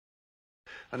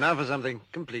And now for something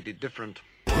completely different.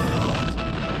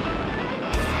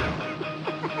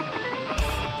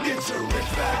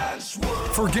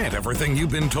 Forget everything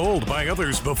you've been told by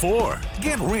others before.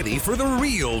 Get ready for the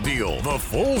real deal, the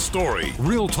full story.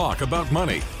 Real talk about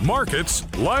money, markets,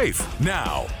 life.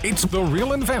 Now, it's The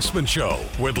Real Investment Show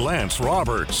with Lance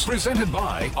Roberts, presented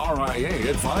by RIA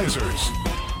Advisors.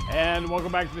 And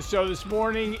welcome back to the show this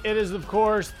morning. It is, of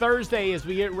course, Thursday as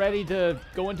we get ready to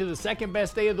go into the second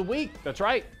best day of the week. That's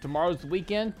right. Tomorrow's the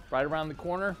weekend, right around the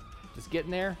corner. Just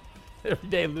getting there. Every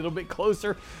day a little bit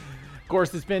closer. Of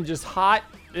course, it's been just hot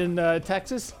in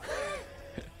Texas.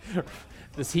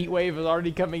 This heat wave is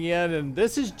already coming in, and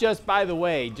this is just, by the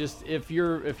way, just if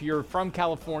you're from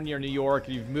California or New York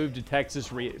and you've moved to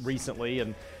Texas recently,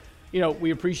 and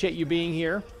we appreciate you being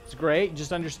here. It's great.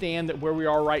 Just understand that where we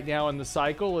are right now in the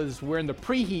cycle is we're in the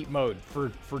preheat mode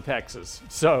for Texas.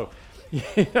 So,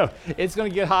 it's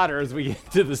going to get hotter as we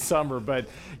get to the summer, but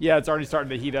yeah, it's already starting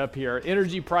to heat up here.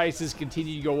 Energy prices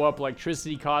continue to go up,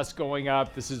 electricity costs going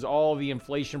up. This is all the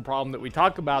inflation problem that we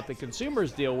talk about that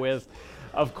consumers deal with.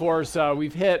 Of course,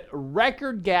 we've hit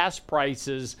record gas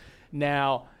prices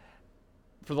now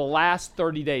for the last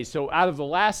 30 days. So out of the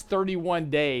last 31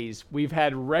 days, we've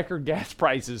had record gas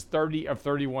prices, 30 of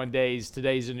 31 days.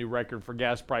 Today's a new record for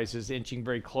gas prices, inching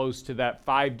very close to that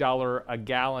 $5 a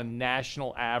gallon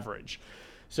national average.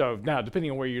 So now,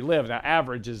 depending on where you live, now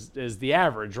average is the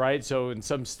average, right? So in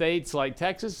some states like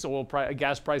Texas,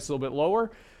 gas price is a little bit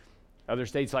lower. Other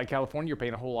states like California, you're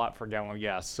paying a whole lot for a gallon of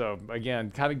gas. So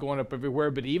again, kind of going up everywhere.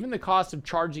 But even the cost of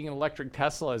charging an electric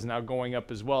Tesla is now going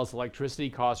up as well as electricity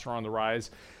costs are on the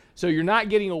rise. So you're not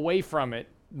getting away from it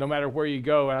no matter where you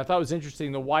go. And I thought it was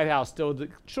interesting, the White House still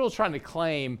trying to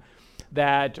claim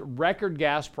that record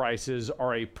gas prices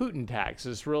are a Putin tax.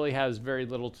 This really has very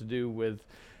little to do with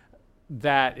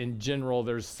that in general.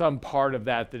 There's some part of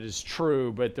that is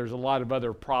true, but there's a lot of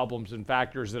other problems and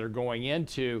factors that are going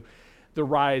into the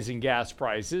rise in gas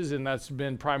prices, and that's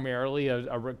been primarily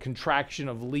a contraction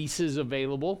of leases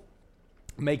available,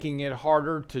 making it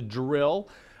harder to drill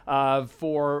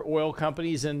for oil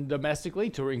companies and domestically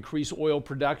to increase oil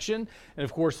production, and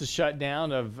of course the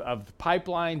shutdown of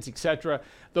pipelines, etc.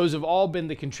 Those have all been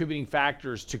the contributing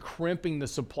factors to crimping the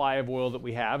supply of oil that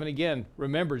we have. And again,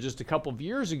 remember, just a couple of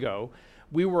years ago,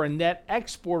 we were a net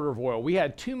exporter of oil. We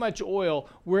had too much oil.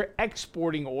 We're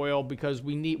exporting oil because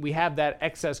we have that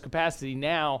excess capacity.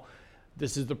 Now,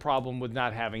 this is the problem with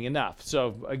not having enough.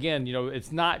 So again,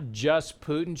 it's not just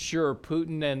Putin. Sure,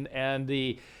 Putin and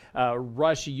the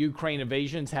Russia-Ukraine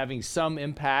invasions having some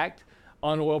impact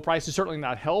on oil prices, certainly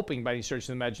not helping by any stretch of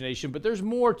the imagination, but there's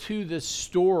more to this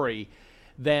story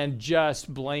than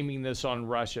just blaming this on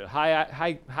Russia.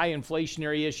 High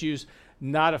inflationary issues,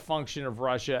 not a function of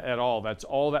Russia at all. That's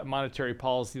all that monetary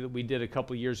policy that we did a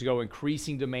couple of years ago,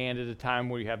 increasing demand at a time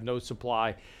where you have no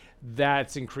supply.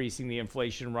 That's increasing the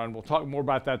inflation run. We'll talk more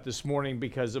about that this morning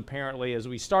because apparently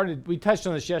we touched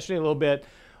on this yesterday a little bit.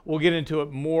 We'll get into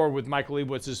it more with Michael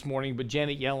Lebowitz this morning, but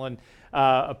Janet Yellen,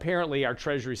 apparently our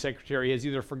Treasury Secretary, has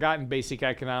either forgotten basic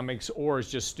economics or is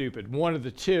just stupid. One of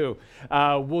the two.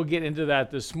 We'll get into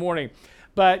that this morning.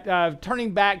 But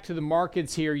turning back to the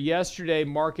markets here, yesterday,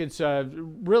 markets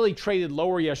really traded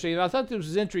lower yesterday. And I thought this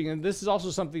was interesting, and this is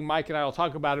also something Mike and I will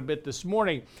talk about a bit this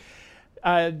morning.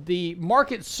 The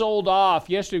market sold off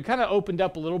yesterday, kind of opened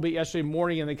up a little bit yesterday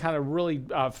morning, and they kind of really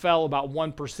fell about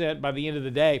 1% by the end of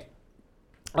the day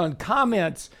on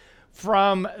comments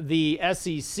from the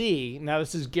SEC. Now,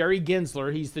 this is Gary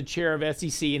Gensler. He's the chair of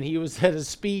SEC, and he was at a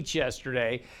speech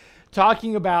yesterday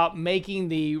talking about making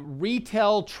the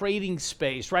retail trading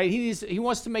space, right? He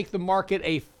wants to make the market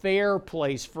a fair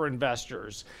place for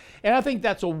investors. And I think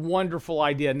that's a wonderful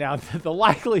idea. Now, the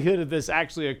likelihood of this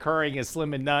actually occurring is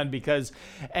slim and none because,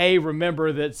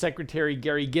 remember that Secretary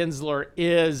Gary Gensler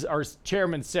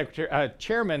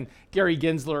Chairman Gary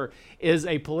Gensler is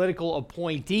a political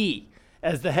appointee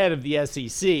as the head of the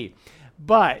SEC.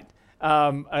 But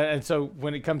and so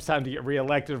when it comes time to get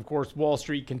reelected, of course, Wall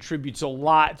Street contributes a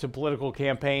lot to political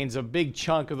campaigns. A big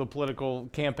chunk of the political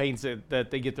campaigns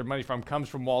that they get their money from comes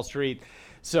from Wall Street.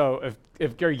 So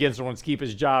if Gary Gensler wants to keep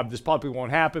his job, this probably won't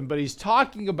happen. But he's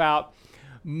talking about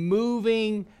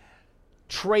moving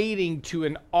trading to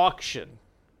an auction,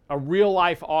 a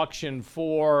real-life auction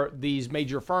for these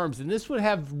major firms. And this would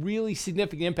have really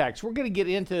significant impacts. We're going to get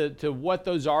into what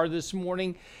those are this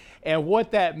morning and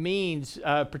what that means,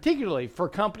 particularly for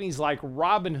companies like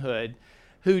Robinhood,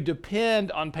 who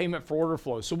depend on payment for order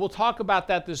flow. So we'll talk about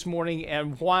that this morning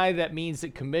and why that means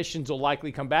that commissions will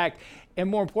likely come back, and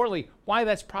more importantly, why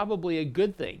that's probably a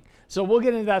good thing. So we'll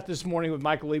get into that this morning with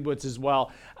Michael Lebowitz as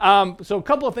well. So a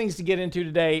couple of things to get into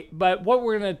today, but what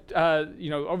we're going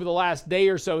to, over the last day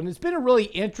or so, and it's been a really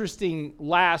interesting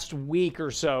last week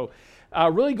or so,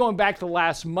 really going back to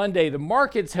last Monday, the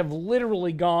markets have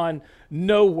literally gone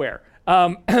nowhere.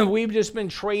 We've just been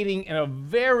trading in a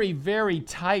very, very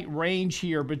tight range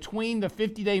here between the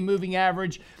 50-day moving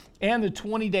average and the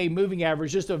 20-day moving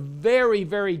average, just a very,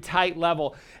 very tight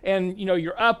level. And,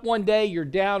 you're up one day, you're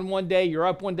down one day, you're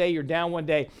up one day, you're down one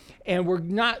day. And we're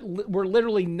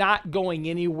literally not going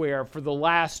anywhere for the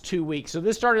last 2 weeks. So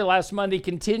this started last Monday,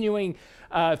 continuing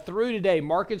through today.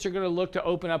 Markets are going to look to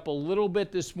open up a little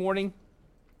bit this morning.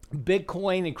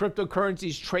 Bitcoin and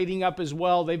cryptocurrencies trading up as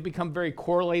well. They've become very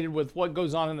correlated with what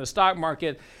goes on in the stock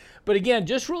market. But again,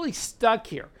 just really stuck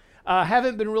here.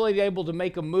 Haven't been really able to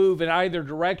make a move in either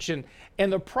direction.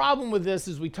 And the problem with this,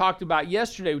 as we talked about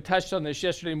yesterday, we touched on this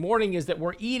yesterday morning, is that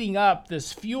we're eating up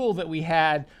this fuel that we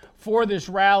had for this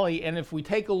rally. And if we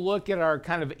take a look at our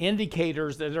kind of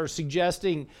indicators that are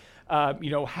suggesting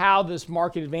how this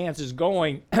market advance is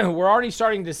going, we're already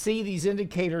starting to see these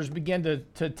indicators begin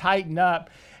to tighten up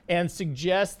and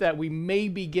suggest that we may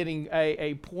be getting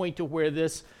a point to where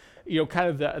this,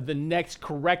 kind of the next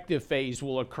corrective phase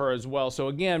will occur as well. So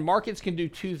again, markets can do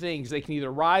two things. They can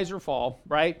either rise or fall,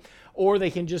 right? Or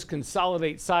they can just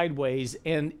consolidate sideways.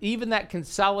 And even that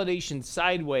consolidation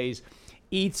sideways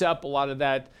eats up a lot of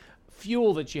that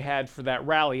fuel that you had for that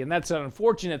rally. And that's an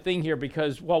unfortunate thing here,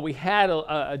 because while we had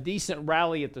a decent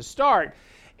rally at the start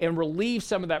and relieved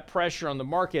some of that pressure on the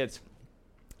markets,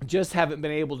 just haven't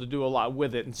been able to do a lot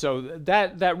with it. And so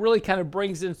that really kind of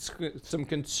brings in some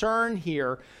concern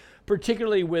here,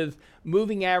 particularly with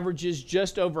moving averages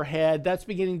just overhead. That's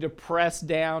beginning to press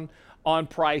down on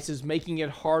prices, making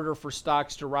it harder for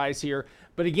stocks to rise here.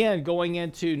 But again, going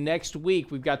into next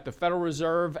week, we've got the Federal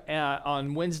Reserve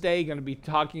on Wednesday going to be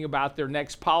talking about their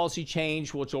next policy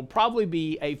change, which will probably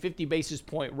be a 50 basis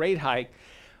point rate hike.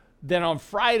 Then on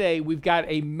Friday, we've got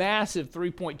a massive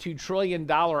 $3.2 trillion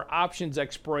options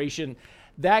expiration.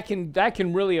 That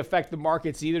can really affect the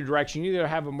markets either direction. You either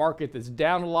have a market that's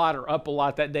down a lot or up a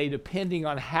lot that day, depending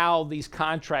on how these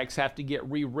contracts have to get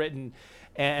rewritten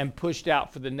and pushed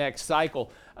out for the next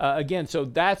cycle. Again, so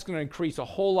that's going to increase a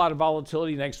whole lot of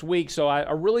volatility next week. So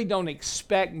I really don't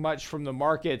expect much from the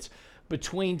markets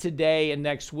between today and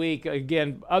next week,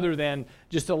 again, other than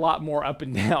just a lot more up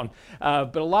and down.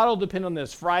 But a lot will depend on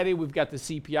this. Friday, we've got the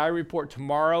CPI report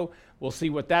tomorrow. We'll see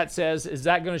what that says. Is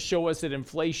that going to show us that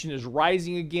inflation is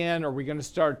rising again? Or are we going to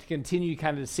start to continue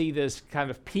kind of see this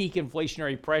kind of peak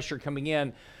inflationary pressure coming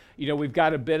in? We've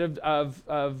got a bit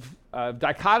of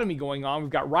dichotomy going on.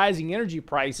 We've got rising energy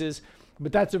prices,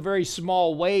 but that's a very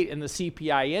small weight in the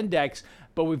CPI index.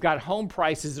 But we've got home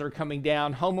prices that are coming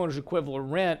down. Homeowners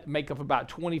equivalent rent make up about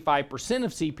 25%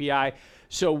 of CPI.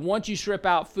 So once you strip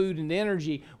out food and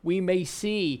energy, we may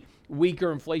see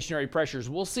weaker inflationary pressures.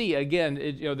 We'll see. Again,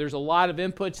 there's a lot of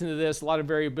inputs into this, a lot of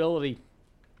variability,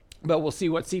 but we'll see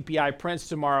what CPI prints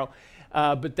tomorrow.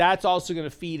 But that's also going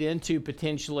to feed into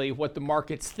potentially what the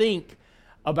markets think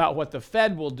about what the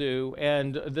Fed will do.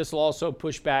 And this will also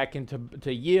push back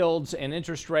into yields and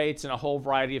interest rates and a whole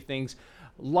variety of things.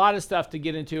 A lot of stuff to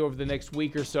get into over the next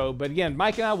week or so. But again,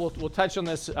 Mike and I will touch on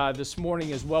this this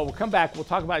morning as well. We'll come back. We'll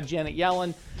talk about Janet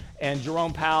Yellen and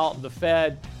Jerome Powell, the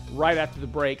Fed, right after the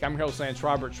break. I'm your host, Lance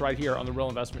Roberts, right here on The Real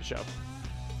Investment Show.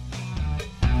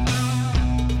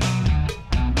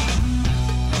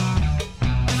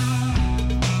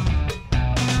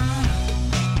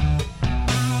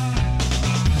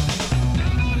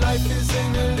 Life is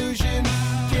an illusion.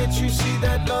 Can't you see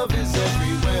that love is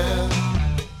everywhere?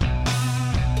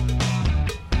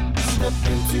 Step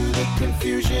into the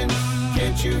confusion.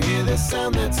 Can't you hear the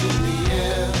sound that's in the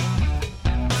air?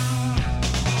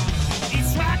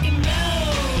 It's rock and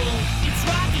roll. It's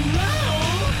rock and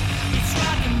roll. It's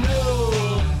rock and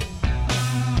roll.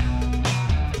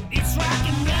 It's rock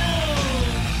and roll.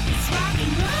 It's rock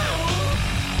and roll.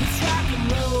 It's rock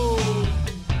and roll.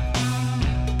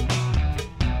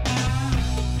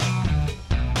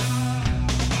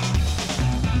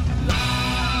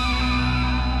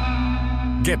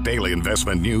 Get daily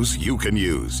investment news you can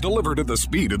use, delivered at the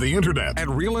speed of the internet at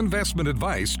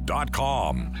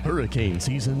realinvestmentadvice.com. Hurricane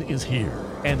season is here,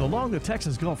 and along the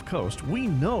Texas Gulf Coast, we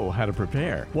know how to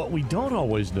prepare. What we don't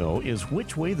always know is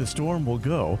which way the storm will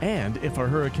go, and if a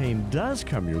hurricane does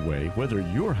come your way, whether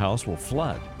your house will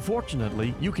flood.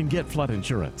 Fortunately, you can get flood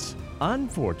insurance.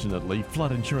 Unfortunately,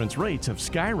 flood insurance rates have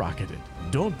skyrocketed.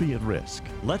 Don't be at risk.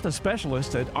 Let the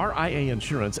specialists at RIA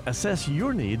Insurance assess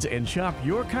your needs and shop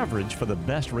your coverage for the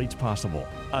best rates possible.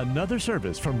 Another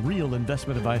service from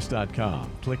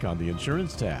RealInvestmentAdvice.com. Click on the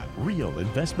Insurance tab.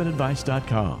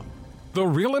 RealInvestmentAdvice.com. The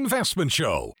Real Investment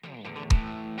Show.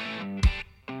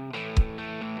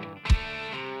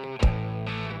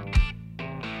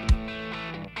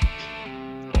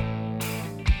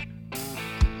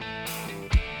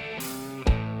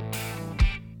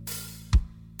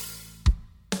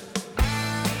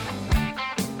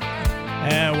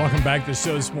 And welcome back to the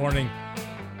show this morning.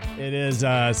 It is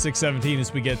 6:17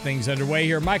 as we get things underway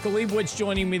here. Michael Leibowitz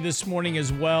joining me this morning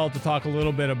as well to talk a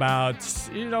little bit about,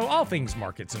 all things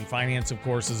markets and finance, of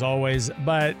course, as always.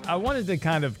 But I wanted to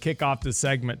kind of kick off the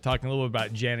segment talking a little bit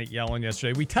about Janet Yellen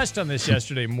yesterday. We touched on this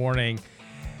yesterday morning,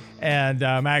 and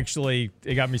actually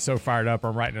it got me so fired up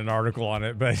I'm writing an article on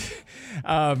it. But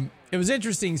it was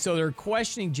interesting. So they're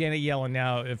questioning Janet Yellen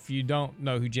now. If you don't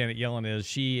know who Janet Yellen is,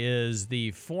 she is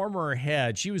the former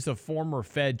head. She was the former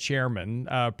Fed chairman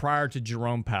prior to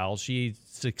Jerome Powell. She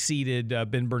succeeded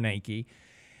Ben Bernanke.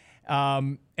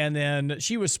 And then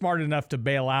she was smart enough to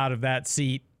bail out of that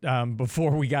seat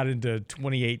before we got into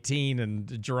 2018,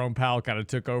 and Jerome Powell kind of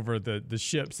took over the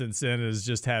ship since then and has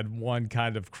just had one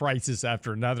kind of crisis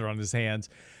after another on his hands.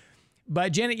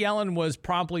 But Janet Yellen was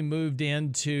promptly moved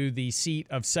into the seat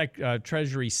of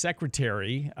Treasury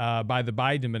Secretary by the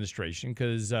Biden administration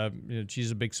because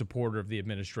she's a big supporter of the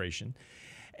administration.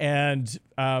 And,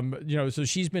 so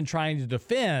she's been trying to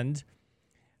defend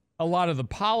a lot of the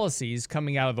policies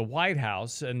coming out of the White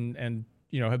House and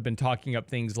have been talking up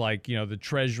things like, the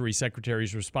Treasury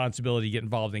Secretary's responsibility to get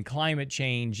involved in climate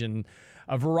change and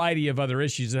a variety of other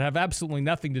issues that have absolutely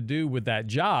nothing to do with that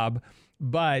job,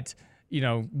 but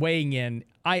weighing in.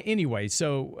 Anyway,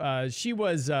 so she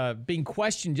was being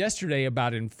questioned yesterday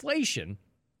about inflation,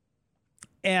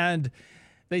 and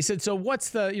they said, "So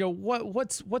what's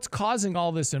what's causing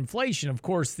all this inflation?" Of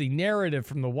course, the narrative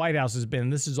from the White House has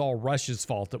been this is all Russia's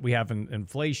fault that we have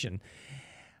inflation,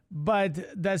 but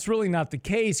that's really not the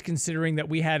case, considering that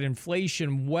we had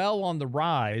inflation well on the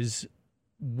rise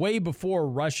way before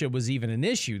Russia was even an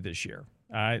issue this year.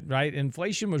 Right?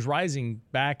 Inflation was rising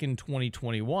back in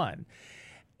 2021.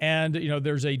 And,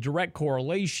 there's a direct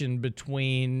correlation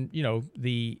between,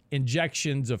 the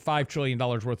injections of $5 trillion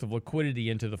worth of liquidity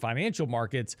into the financial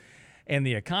markets and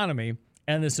the economy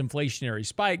and this inflationary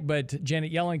spike. But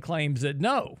Janet Yellen claims that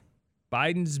no,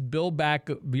 Biden's Build Back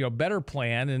Better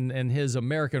plan and his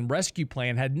American Rescue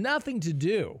Plan had nothing to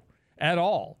do at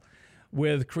all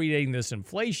with creating this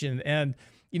inflation. And,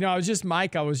 I was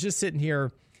just sitting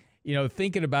here,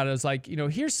 thinking about it. I was like,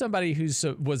 here's somebody who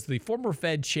was the former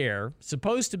Fed chair,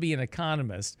 supposed to be an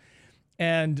economist,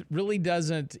 and really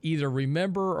doesn't either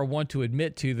remember or want to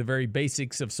admit to the very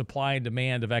basics of supply and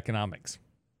demand of economics.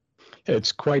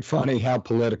 It's quite funny how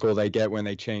political they get when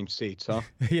they change seats, huh?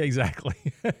 Yeah, exactly.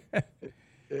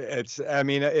 It's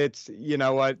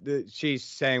she's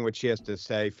saying what she has to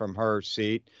say from her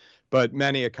seat, but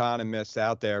many economists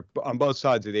out there on both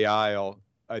sides of the aisle,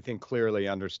 I think, clearly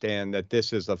understand that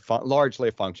this is largely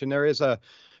a function.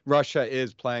 Russia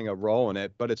is playing a role in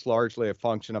it, but it's largely a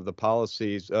function of the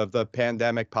policies of the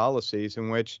pandemic policies in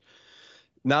which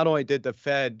not only did the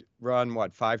Fed run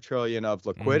 $5 trillion of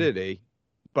liquidity,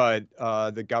 but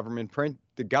the government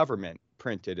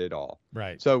printed it all.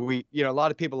 Right. So a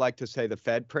lot of people like to say the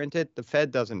Fed printed. The Fed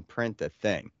doesn't print a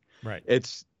thing. Right.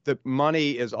 It's the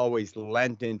money is always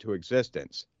lent into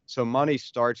existence. So money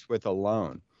starts with a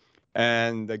loan.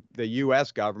 And the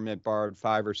U.S. government borrowed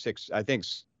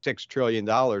 $6 trillion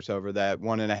over that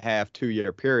 1.5-2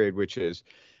 year period, which is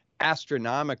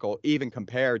astronomical, even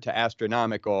compared to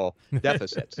astronomical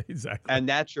deficits. Exactly. And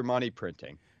that's your money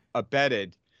printing.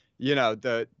 Abetted,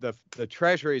 the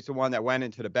Treasury is the one that went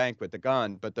into the bank with the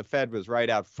gun, but the Fed was right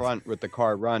out front with the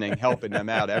car running, helping them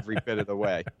out every bit of the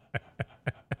way.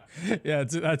 Yeah,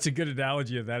 that's a good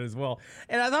analogy of that as well.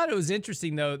 And I thought it was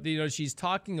interesting, though, she's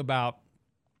talking about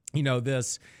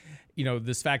this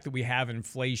fact that we have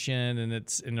inflation, and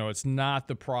it's not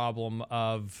the problem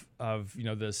of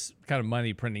this kind of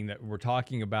money printing that we're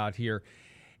talking about here,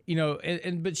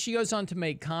 but she goes on to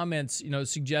make comments,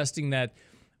 suggesting that,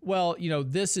 well,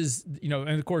 this is, and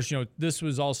of course, this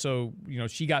was also,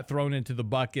 she got thrown into the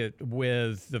bucket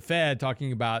with the Fed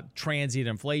talking about transient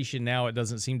inflation. Now it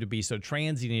doesn't seem to be so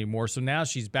transient anymore. So now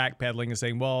she's backpedaling and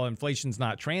saying, well, inflation's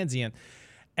not transient,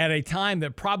 at a time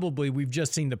that probably we've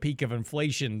just seen the peak of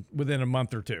inflation within a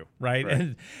month or two,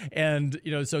 right? And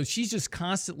so she's just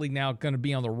constantly now going to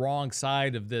be on the wrong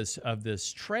side of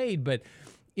this trade. But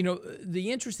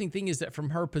the interesting thing is that from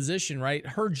her position, right,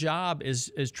 her job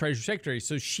is as Treasury Secretary.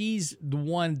 So she's the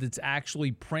one that's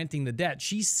actually printing the debt.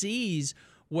 She sees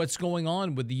what's going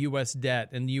on with the U.S. debt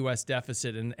and the U.S.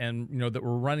 deficit, and that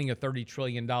we're running a $30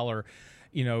 trillion,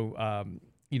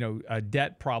 a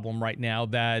debt problem right now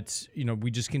that,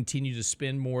 we just continue to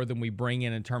spend more than we bring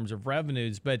in terms of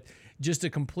revenues. But just a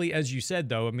complete, as you said,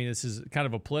 though, I mean, this is kind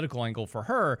of a political angle for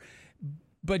her,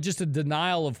 but just a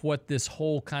denial of what this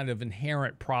whole kind of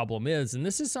inherent problem is. And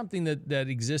this is something that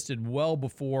existed well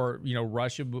before,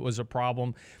 Russia was a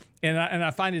problem. And I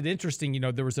find it interesting,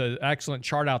 there was an excellent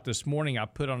chart out this morning I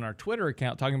put on our Twitter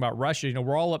account talking about Russia.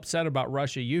 We're all upset about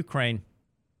Russia, Ukraine.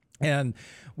 And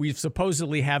we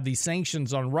supposedly have these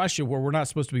sanctions on Russia where we're not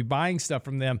supposed to be buying stuff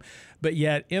from them, but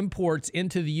yet imports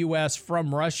into the U.S.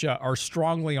 from Russia are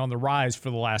strongly on the rise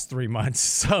for the last 3 months.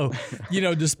 So,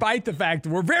 despite the fact that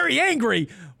we're very angry,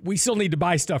 we still need to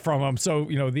buy stuff from them. So,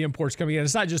 the imports coming in.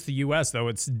 It's not just the U.S., though.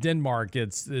 It's Denmark.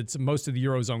 It's most of the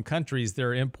Eurozone countries.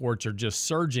 Their imports are just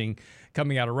surging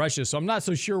coming out of Russia. So I'm not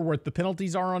so sure what the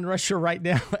penalties are on Russia right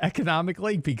now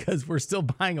economically, because we're still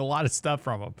buying a lot of stuff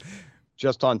from them.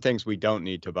 Just on things we don't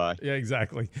need to buy. Yeah,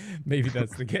 exactly. Maybe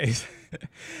that's the case.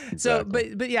 So,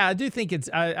 but yeah, I do think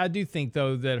I do think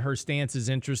though that her stance is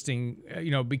interesting,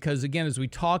 because again, as we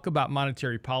talk about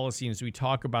monetary policy and as we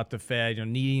talk about the Fed,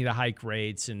 needing to hike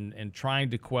rates and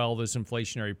trying to quell this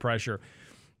inflationary pressure,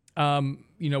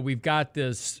 we've got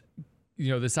this,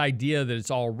 this idea that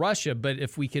it's all Russia, but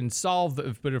if we can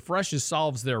if Russia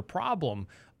solves their problem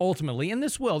ultimately, and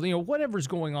this will, whatever's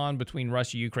going on between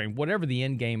Russia and Ukraine, whatever the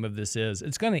end game of this is,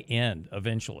 it's going to end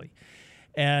eventually.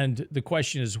 And the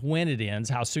question is when it ends,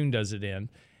 how soon does it end?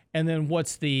 And then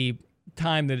what's the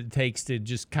time that it takes to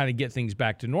just kind of get things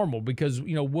back to normal? Because,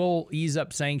 we'll ease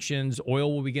up sanctions,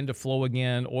 oil will begin to flow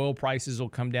again, oil prices will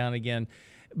come down again.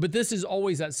 But this is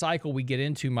always that cycle we get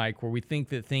into, Mike, where we think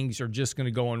that things are just going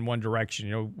to go in one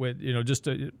direction.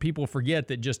 People forget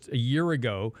that just a year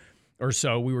ago or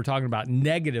so, we were talking about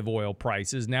negative oil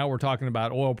prices. Now we're talking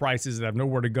about oil prices that have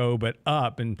nowhere to go but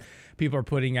up, and people are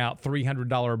putting out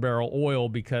 $300 a barrel oil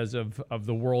because of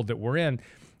the world that we're in.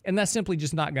 And that's simply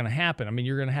just not going to happen. I mean,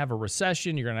 you're going to have a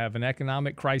recession, you're going to have an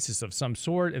economic crisis of some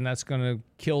sort, and that's going to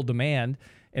kill demand,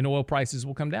 and oil prices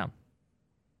will come down.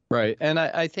 Right. And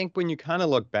I think when you kind of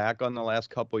look back on the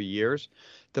last couple of years,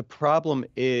 the problem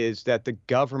is that the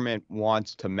government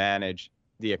wants to manage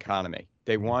the economy.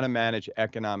 They want to manage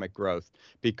economic growth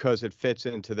because it fits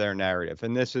into their narrative.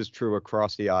 And this is true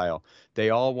across the aisle. They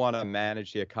all want to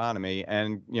manage the economy.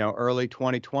 And, early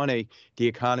 2020, the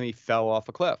economy fell off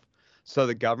a cliff. So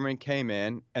the government came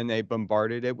in and they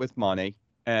bombarded it with money,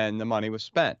 and the money was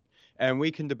spent. And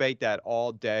we can debate that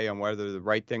all day on whether the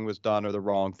right thing was done or the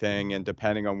wrong thing. And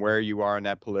depending on where you are in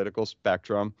that political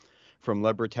spectrum, from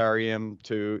libertarian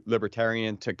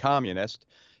to communist,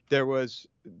 there was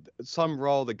some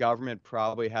role the government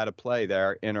probably had to play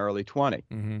there in early 20.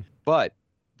 Mm-hmm. But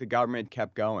the government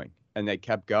kept going, and they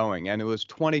kept going. And it was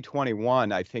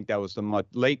 2021, I think that was the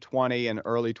late 20 and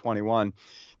early 21.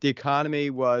 The economy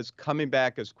was coming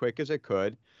back as quick as it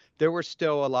could. There were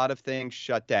still a lot of things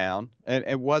shut down, and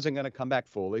it wasn't going to come back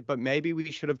fully, but maybe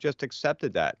we should have just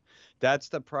accepted that. That's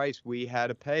the price we had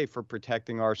to pay for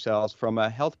protecting ourselves from a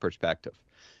health perspective.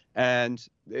 And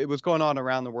it was going on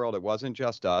around the world. It wasn't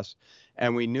just us.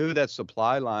 And we knew that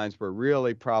supply lines were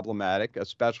really problematic,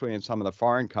 especially in some of the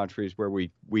foreign countries where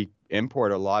we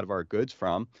import a lot of our goods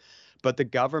from. But the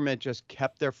government just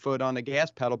kept their foot on the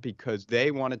gas pedal because they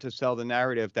wanted to sell the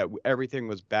narrative that everything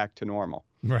was back to normal.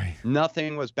 Right.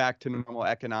 Nothing was back to normal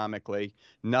economically.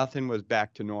 Nothing was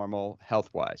back to normal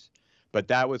health-wise. But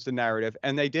that was the narrative,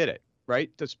 and they did it,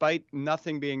 right? Despite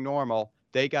nothing being normal,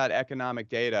 they got economic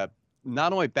data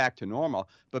not only back to normal,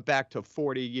 but back to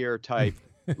 40-year type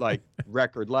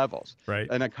record levels. Right.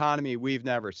 An economy we've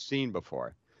never seen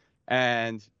before.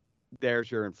 And there's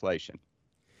your inflation,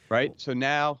 right? So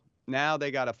now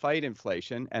they got to fight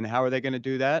inflation. And how are they going to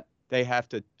do that? They have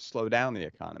to slow down the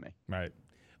economy. Right.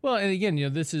 Well, and again,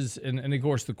 this is, and of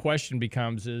course the question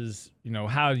becomes is,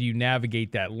 how do you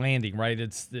navigate that landing, right?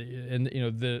 It's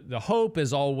the hope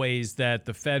is always that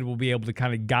the Fed will be able to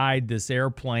kind of guide this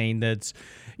airplane that's,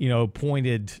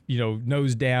 pointed,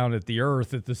 nose down at the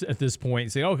earth at this point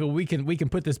and say, okay, we can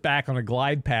put this back on a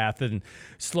glide path and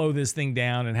slow this thing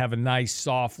down and have a nice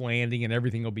soft landing and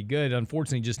everything will be good.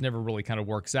 Unfortunately, it just never really kind of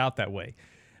works out that way,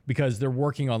 because they're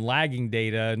working on lagging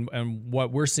data, and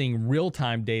what we're seeing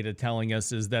real-time data telling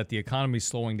us is that the economy is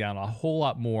slowing down a whole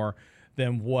lot more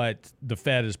than what the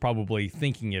Fed is probably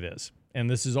thinking it is. and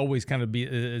this is always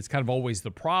it's kind of always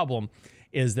the problem,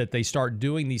 is that they start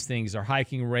doing these things. They're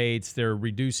hiking rates, they're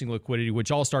reducing liquidity,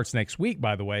 which all starts next week,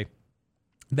 by the way,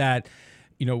 that,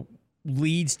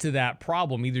 leads to that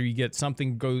problem. Either you get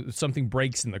something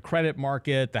breaks in the credit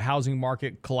market, the housing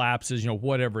market collapses,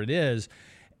 whatever it is.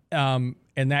 And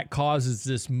that causes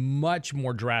this much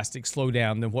more drastic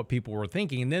slowdown than what people were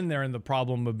thinking. And then they're in the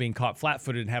problem of being caught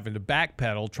flat-footed and having to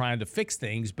backpedal, trying to fix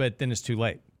things, but then it's too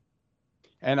late.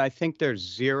 And I think there's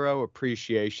zero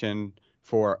appreciation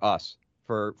for us,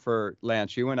 for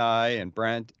Lance, you and I and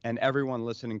Brent and everyone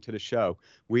listening to the show.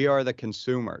 We are the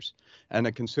consumers, and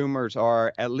the consumers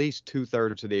are at least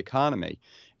 2/3 of the economy.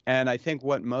 And I think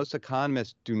what most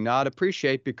economists do not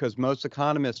appreciate, because most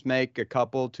economists make a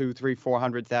couple, 200,000, 300,000,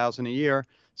 400,000 a year.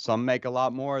 Some make a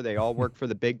lot more. They all work for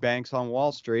the big banks on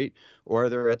Wall Street, or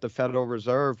they're at the Federal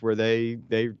Reserve, where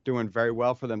they're doing very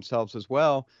well for themselves as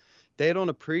well. They don't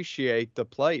appreciate the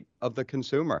plight of the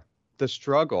consumer, the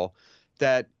struggle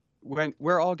that when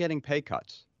we're all getting pay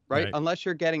cuts, right? Unless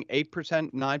you're getting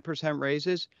 8%, 9%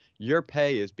 raises, your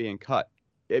pay is being cut.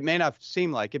 It may not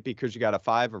seem like it because you got a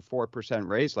 5 or 4%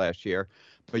 raise last year,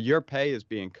 but your pay is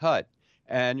being cut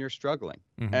and you're struggling.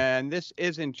 Mm-hmm. And this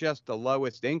isn't just the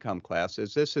lowest income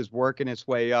classes. This is working its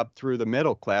way up through the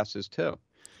middle classes too,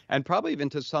 and probably even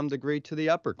to some degree to the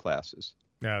upper classes.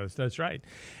 Yeah, that's right.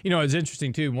 It's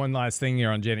interesting too. One last thing here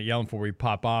on Janet Yellen before we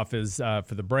pop off is for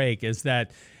the break is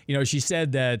that, she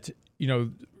said that,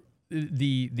 the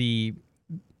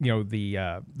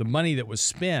money that was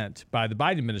spent by the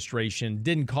Biden administration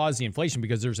didn't cause the inflation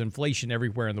because there's inflation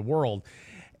everywhere in the world.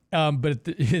 But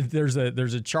there's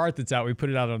a chart that's out. We put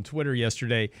it out on Twitter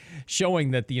yesterday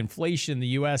showing that the inflation in the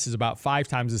U.S. is about 5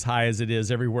 times as high as it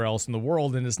is everywhere else in the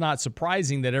world. And it's not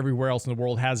surprising that everywhere else in the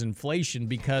world has inflation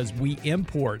because we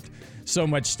import so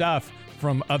much stuff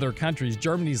from other countries.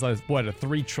 Germany's like, what, a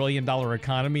 $3 trillion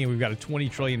economy, and we've got a $20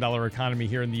 trillion economy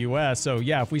here in the U.S. So,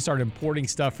 yeah, if we start importing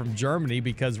stuff from Germany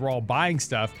because we're all buying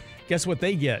stuff, guess what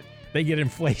they get? They get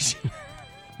inflation.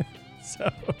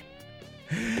 So...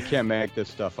 You can't make this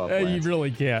stuff up. You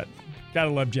really can't.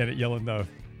 Gotta love Janet Yellen, though.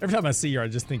 Every time I see her, I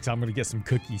just think I'm going to get some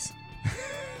cookies.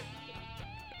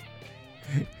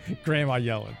 Grandma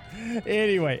Yellen.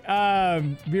 Anyway,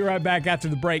 be right back after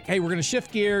the break. Hey, we're going to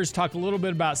shift gears, talk a little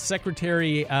bit about SEC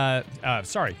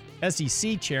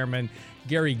Chairman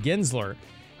Gary Gensler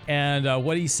and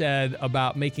what he said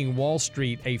about making Wall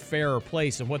Street a fairer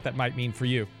place and what that might mean for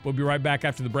you. We'll be right back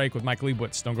after the break with Mike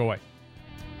Leibowitz. Don't go away.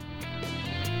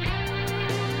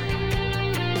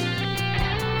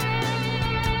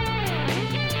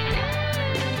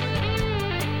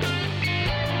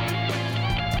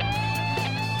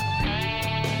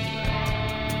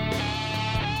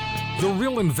 The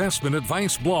Real Investment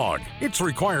Advice blog. It's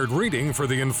required reading for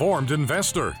the informed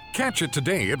investor. Catch it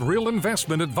today at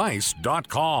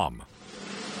realinvestmentadvice.com.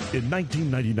 In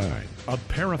 1999, a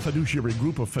parafiduciary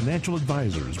group of financial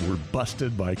advisors were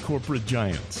busted by corporate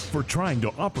giants for trying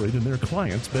to operate in their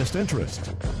clients' best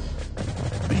interest.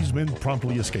 These men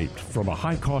promptly escaped from a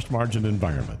high-cost margin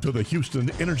environment to the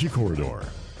Houston Energy Corridor.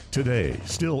 Today,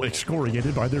 still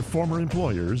excoriated by their former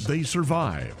employers, they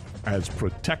survive as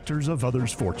protectors of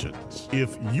others' fortunes.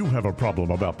 If you have a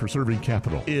problem about preserving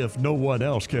capital, if no one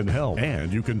else can help,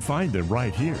 and you can find them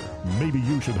right here, maybe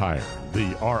you should hire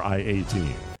the RIA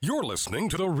team. You're listening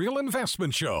to The Real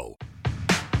Investment Show.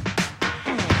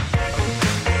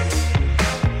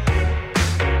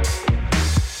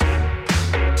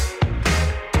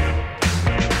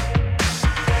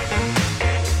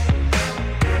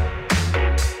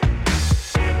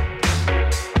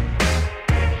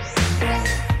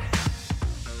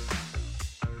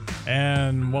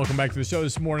 And welcome back to the show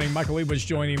this morning. Michael Leibowitz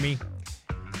joining me.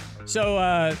 So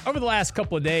over the last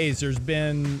couple of days, there's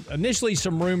been initially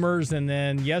some rumors, and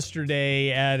then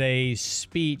yesterday at a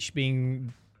speech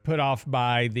being put off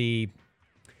by the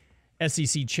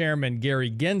SEC chairman, Gary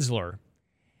Gensler,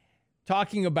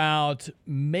 talking about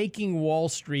making Wall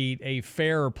Street a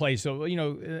fairer place. So,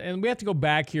 and we have to go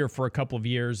back here for a couple of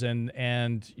years and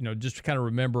just to kind of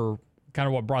remember kind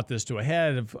of what brought this to a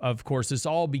head. Of course, this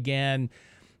all began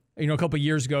a couple of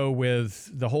years ago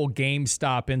with the whole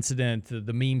GameStop incident,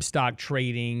 the meme stock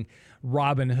trading,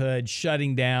 Robinhood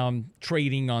shutting down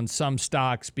trading on some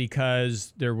stocks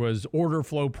because there was order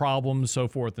flow problems, so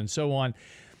forth and so on.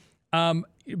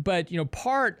 But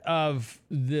part of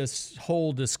this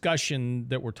whole discussion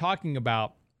that we're talking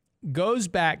about goes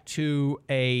back to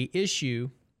a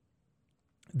issue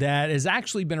that has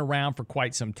actually been around for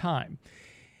quite some time.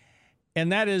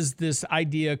 And that is this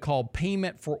idea called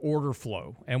payment for order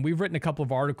flow. And we've written a couple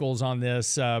of articles on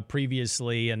this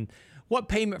previously. And what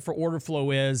payment for order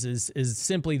flow is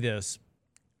simply this.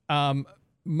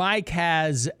 Mike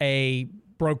has a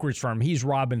brokerage firm. He's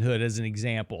Robinhood as an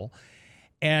example.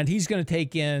 And he's going to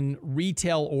take in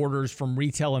retail orders from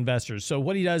retail investors. So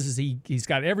what he does is he's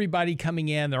got everybody coming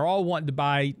in. They're all wanting to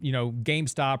buy,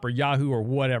 GameStop or Yahoo or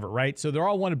whatever, right? So they're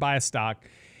all wanting to buy a stock.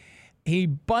 He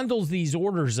bundles these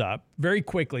orders up very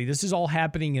quickly. This is all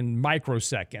happening in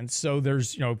microseconds. So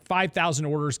there's, 5,000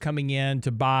 orders coming in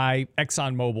to buy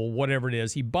ExxonMobil, whatever it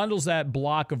is. He bundles that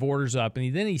block of orders up,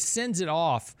 and then he sends it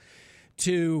off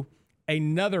to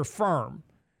another firm,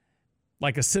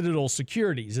 like a Citadel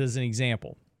Securities as an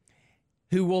example,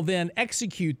 who will then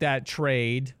execute that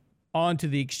trade onto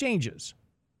the exchanges.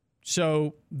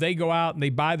 So they go out and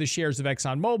they buy the shares of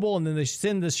ExxonMobil, and then they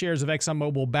send the shares of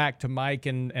ExxonMobil back to Mike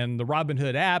and the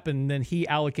Robinhood app, and then he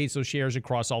allocates those shares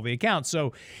across all the accounts.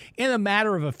 So in a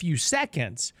matter of a few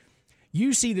seconds,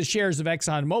 you see the shares of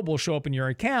ExxonMobil show up in your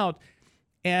account,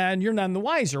 and you're none the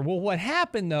wiser. Well, what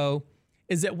happened, though,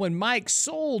 is that when Mike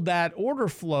sold that order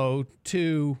flow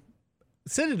to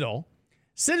Citadel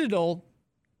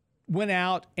went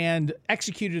out and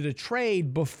executed a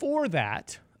trade before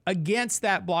that against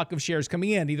that block of shares coming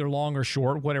in, either long or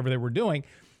short, whatever they were doing,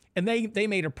 and they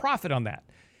made a profit on that.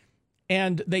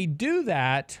 And they do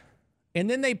that, and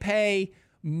then they pay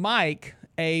Mike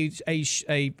a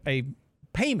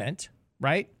payment,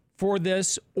 right, for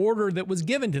this order that was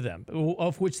given to them,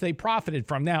 of which they profited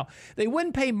from. Now, they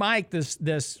wouldn't pay Mike this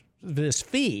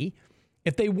fee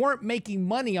if they weren't making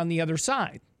money on the other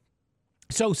side.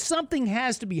 So something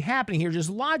has to be happening here. Just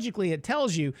logically, it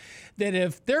tells you that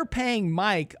if they're paying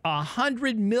Mike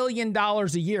 $100 million a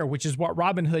year, which is what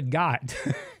Robinhood got,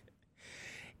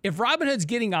 if Robinhood's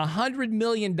getting $100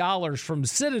 million from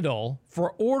Citadel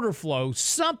for order flow,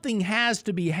 something has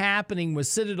to be happening with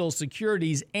Citadel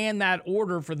Securities and that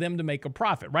order for them to make a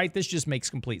profit, right? This just makes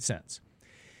complete sense.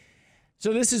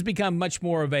 So this has become much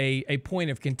more of a point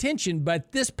of contention,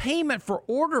 but this payment for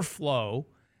order flow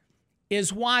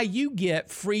is why you get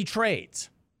free trades.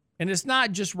 And it's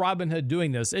not just Robinhood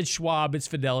doing this. It's Schwab, it's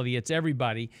Fidelity, it's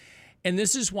everybody. And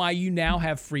this is why you now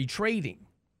have free trading.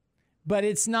 But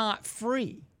it's not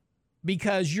free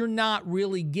because you're not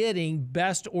really getting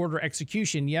best order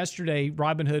execution. Yesterday,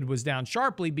 Robinhood was down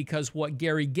sharply because what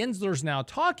Gary Gensler's now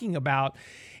talking about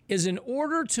is in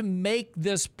order to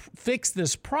fix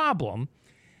this problem,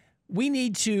 we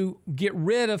need to get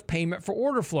rid of payment for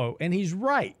order flow. And he's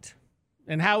right.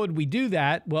 And how would we do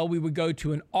that? Well, we would go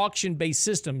to an auction-based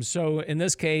system. So in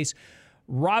this case,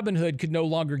 Robinhood could no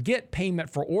longer get payment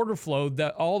for order flow.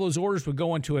 That all those orders would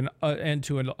go into an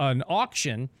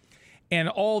auction, and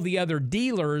all the other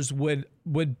dealers would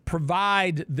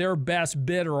provide their best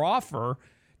bid or offer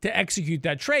to execute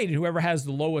that trade. And whoever has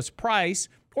the lowest price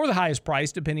or the highest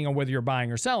price, depending on whether you're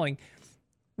buying or selling,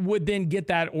 would then get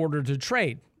that order to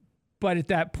trade. But at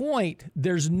that point,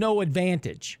 there's no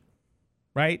advantage.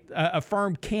 Right? A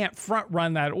firm can't front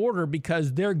run that order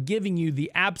because they're giving you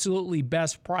the absolutely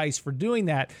best price for doing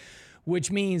that,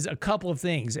 which means a couple of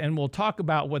things. And we'll talk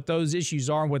about what those issues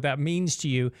are and what that means to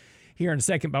you here in a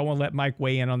second. But I want to let Mike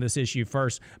weigh in on this issue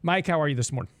first. Mike, how are you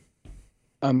this morning?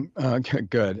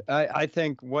 Good. I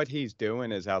think what he's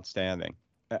doing is outstanding.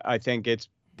 I think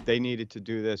they needed to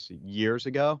do this years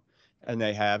ago, and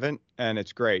they haven't, and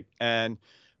it's great. And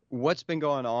what's been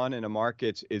going on in the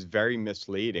markets is very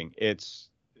misleading. It's,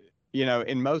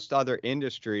 in most other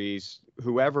industries,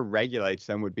 whoever regulates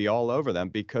them would be all over them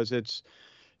because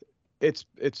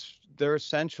they're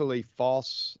essentially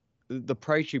false. The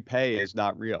price you pay is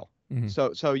not real.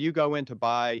 Mm-hmm. So you go in to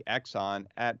buy Exxon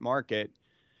at market.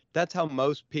 That's how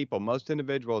most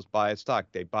individuals buy a stock.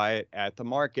 They buy it at the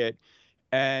market,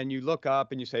 and you look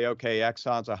up and you say, okay,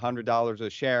 Exxon's $100 a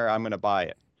share. I'm going to buy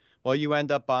it. Well, you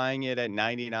end up buying it at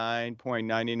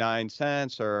 99.99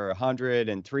 cents or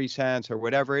 103 cents or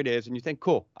whatever it is. And you think,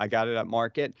 cool, I got it at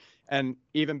market. And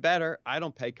even better, I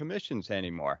don't pay commissions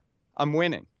anymore. I'm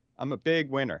winning. I'm a big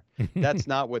winner. That's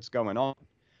not what's going on.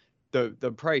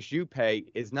 The price you pay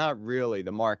is not really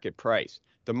the market price.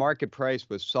 The market price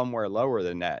was somewhere lower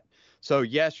than that. So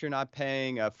yes, you're not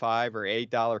paying a $5 or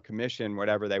 $8 commission,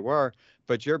 whatever they were,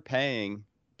 but you're paying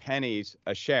pennies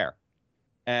a share.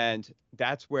 And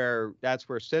that's where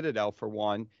Citadel, for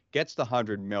one, gets the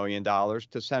 $100 million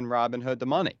to send Robinhood the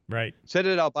money. Right.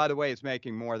 Citadel, by the way, is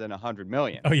making more than $100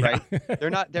 million. Oh, yeah. Right.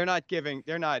 They're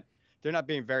not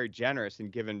being very generous in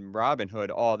giving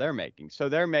Robinhood all they're making. So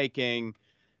they're making,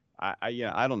 I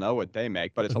don't know what they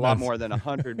make, but it's a lot more than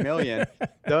 $100 million.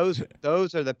 Those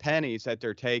are the pennies that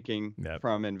they're taking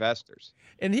from investors.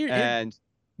 And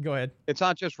go ahead. It's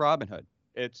not just Robinhood.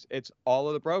 It's all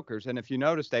of the brokers. And if you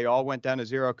notice, they all went down to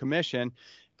zero commission.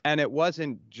 And it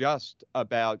wasn't just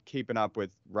about keeping up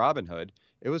with Robinhood.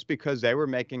 It was because they were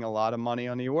making a lot of money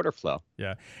on the order flow.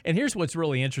 Yeah. And here's what's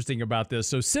really interesting about this.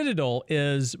 So Citadel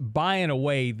is by and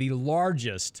away the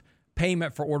largest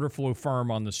payment for order flow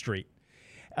firm on the street.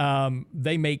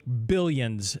 They make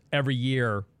billions every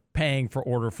year paying for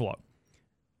order flow.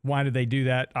 Why do they do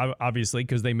that? Obviously,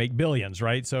 because they make billions,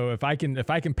 right? So if I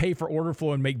can pay for order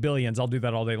flow and make billions, I'll do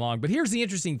that all day long. But here's the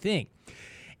interesting thing.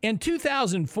 In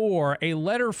 2004, a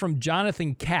letter from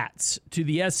Jonathan Katz to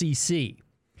the SEC.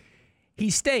 He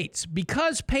states,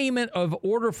 because payment of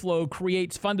order flow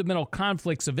creates fundamental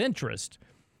conflicts of interest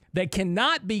that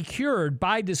cannot be cured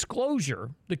by disclosure,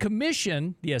 the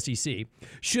Commission, the SEC,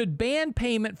 should ban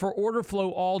payment for order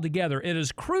flow altogether. It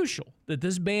is crucial that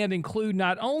this ban include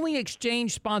not only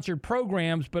exchange-sponsored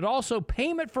programs, but also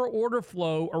payment for order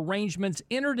flow arrangements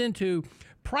entered into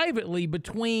privately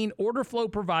between order flow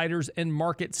providers and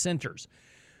market centers.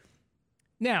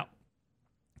 Now,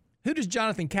 who does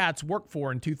Jonathan Katz work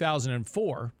for in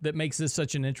 2004 that makes this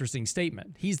such an interesting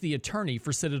statement? He's the attorney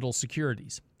for Citadel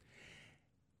Securities.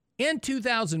 In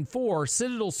 2004,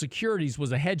 Citadel Securities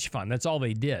was a hedge fund. That's all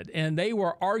they did. And they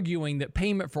were arguing that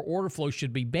payment for order flow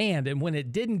should be banned. And when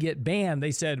it didn't get banned, they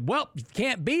said, well, you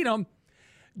can't beat them,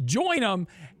 join them,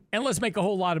 and let's make a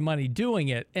whole lot of money doing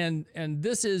it. And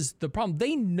this is the problem.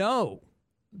 They know.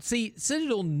 See,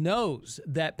 Citadel knows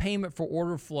that payment for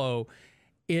order flow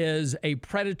is a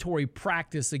predatory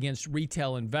practice against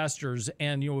retail investors.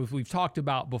 And, as we've talked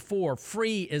about before,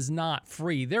 free is not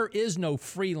free. There is no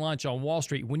free lunch on Wall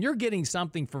Street. When you're getting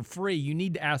something for free, you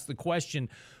need to ask the question,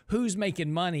 who's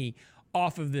making money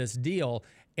off of this deal?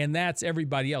 And that's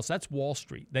everybody else. That's Wall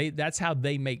Street. That's how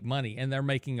they make money. And they're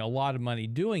making a lot of money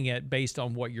doing it based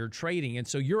on what you're trading. And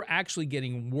so you're actually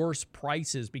getting worse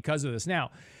prices because of this.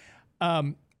 Now,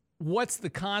 what's the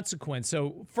consequence?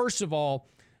 So first of all,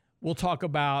 we'll talk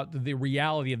about the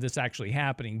reality of this actually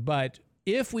happening. But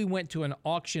if we went to an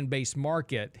auction-based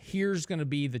market, here's going to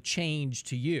be the change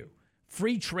to you.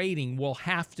 Free trading will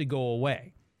have to go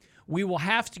away. We will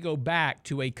have to go back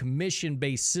to a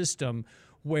commission-based system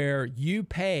where you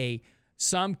pay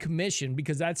some commission,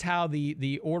 because that's how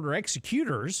the order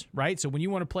executors, right? So when you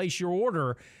want to place your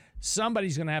order,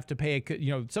 somebody's going to have to pay,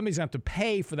 somebody's going to have to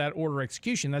pay for that order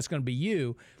execution. That's going to be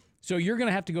you. So you're going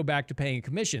to have to go back to paying a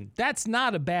commission. That's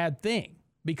not a bad thing,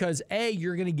 because A,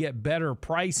 you're going to get better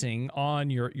pricing on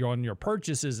your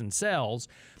purchases and sales,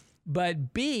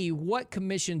 but B, what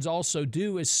commissions also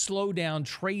do is slow down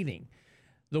trading.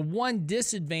 The one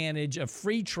disadvantage of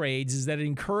free trades is that it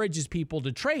encourages people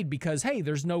to trade because, hey,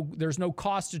 there's no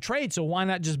cost to trade, so why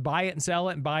not just buy it and sell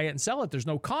it and buy it and sell it? There's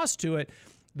no cost to it.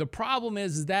 The problem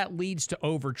is that leads to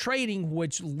over trading,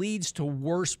 which leads to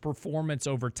worse performance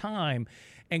over time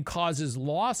and causes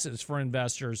losses for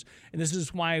investors. And this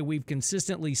is why we've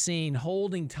consistently seen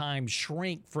holding time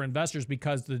shrink for investors,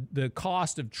 because the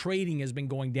cost of trading has been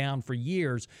going down for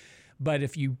years. But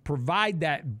if you provide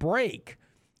that break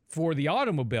for the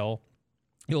automobile,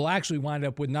 you'll actually wind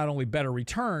up with not only better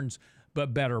returns,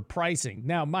 but better pricing.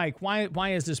 Now, Mike,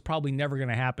 why is this probably never going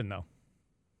to happen, though?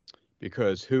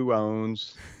 Because who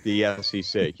owns the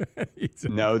SEC? Exactly.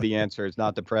 No, the answer is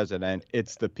not the president.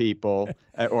 It's the people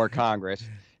or Congress.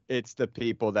 It's the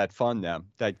people that fund them,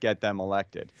 that get them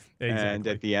elected. Exactly. And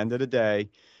at the end of the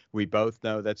day, we both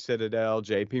know that Citadel,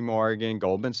 JP Morgan,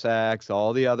 Goldman Sachs,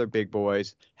 all the other big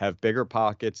boys have bigger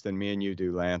pockets than me and you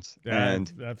do, Lance.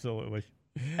 And absolutely.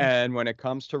 And when it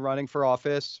comes to running for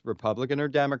office, Republican or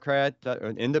Democrat,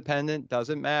 independent,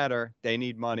 doesn't matter. They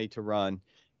need money to run.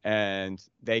 And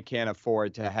they can't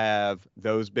afford to have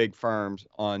those big firms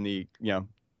on the,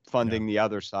 funding the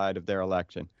other side of their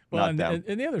election. Well, and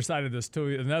the other side of this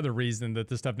too, another reason that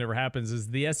this stuff never happens is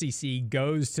the SEC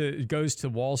goes to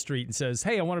Wall Street and says,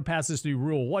 "Hey, I want to pass this new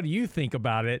rule. What do you think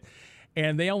about it?"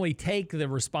 And they only take the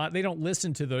response. They don't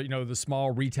listen to the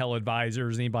small retail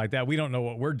advisors, anybody like that. We don't know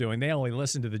what we're doing. They only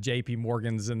listen to the JP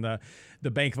Morgans and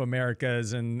the Bank of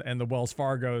Americas and the Wells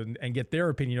Fargo and get their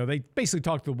opinion. They basically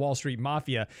talk to the Wall Street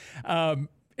mafia.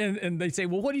 And they say,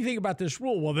 well, what do you think about this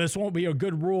rule? Well, this won't be a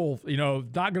good rule.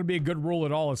 Not going to be a good rule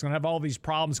at all. It's going to have all these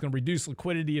problems. It's going to reduce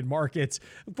liquidity in markets.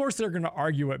 Of course, they're going to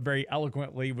argue it very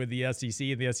eloquently with the SEC,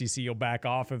 and the SEC will back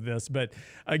off of this. But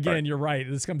again, You're right.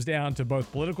 This comes down to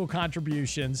both political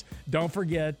contributions. Don't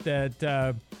forget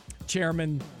that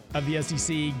chairman of the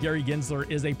SEC, Gary Gensler,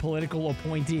 is a political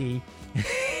appointee.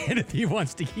 And if he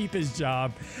wants to keep his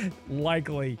job,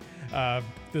 likely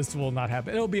this will not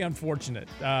happen. It'll be unfortunate.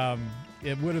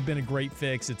 It would have been a great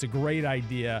fix. It's a great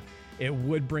idea. It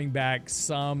would bring back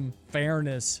some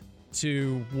fairness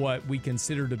to what we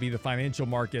consider to be the financial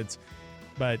markets.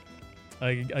 But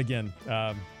again,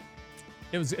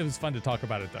 it was fun to talk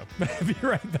about it, though. I'll be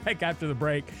right back after the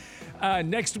break.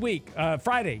 Next week,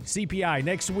 Friday, CPI.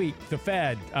 Next week, the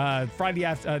Fed.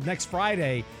 Next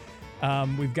Friday,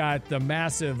 we've got the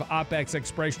massive OPEX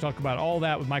expiration. Talk about all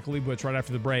that with Michael Leibowitz right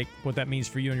after the break, what that means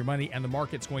for you and your money, and the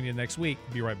markets going into next week.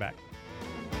 Be right back.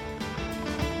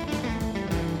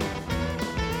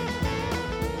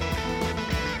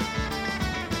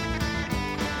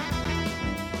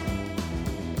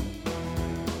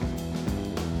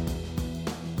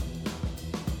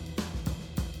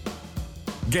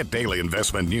 Get daily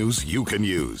investment news you can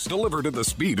use, delivered at the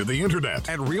speed of the internet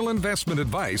at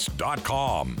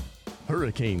realinvestmentadvice.com.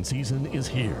 Hurricane season is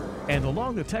here, and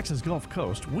along the Texas Gulf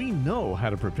Coast, we know how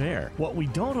to prepare. What we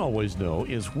don't always know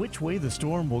is which way the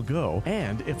storm will go,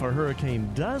 and if a hurricane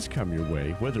does come your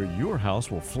way, whether your house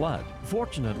will flood.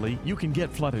 Fortunately, you can get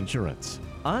flood insurance.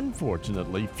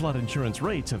 Unfortunately, flood insurance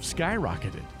rates have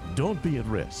skyrocketed. Don't be at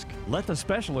risk. Let the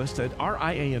specialists at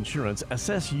RIA Insurance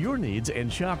assess your needs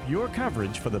and shop your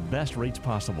coverage for the best rates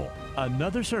possible.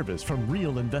 Another service from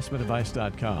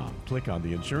realinvestmentadvice.com. Click on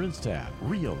the insurance tab.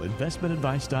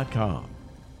 realinvestmentadvice.com.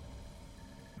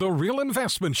 The Real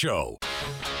Investment Show.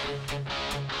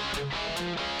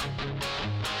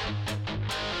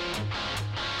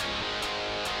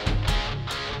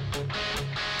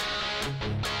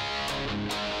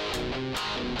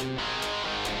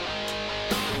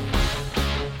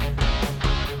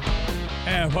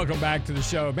 And welcome back to the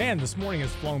show. Man, this morning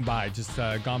has flown by, just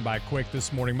gone by quick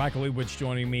this morning. Michael Leibowitz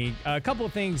joining me. A couple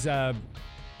of things to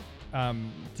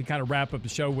kind of wrap up the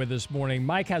show with this morning.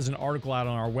 Mike has an article out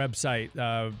on our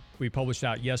website we published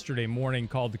out yesterday morning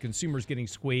called "The Consumer's Getting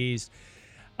Squeezed."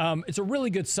 It's a really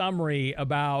good summary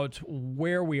about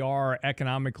where we are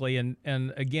economically. And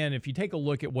again, if you take a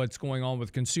look at what's going on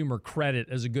with consumer credit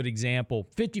as a good example,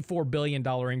 $54 billion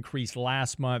increase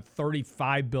last month,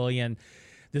 $35 billion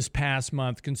this past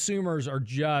month. Consumers are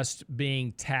just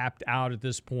being tapped out at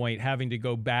this point, having to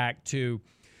go back to,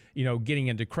 getting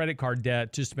into credit card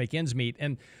debt just to make ends meet.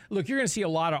 And look, you're going to see a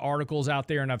lot of articles out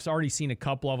there, and I've already seen a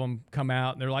couple of them come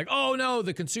out, and they're like, oh no,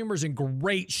 the consumer's in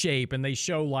great shape. And they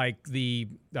show like the,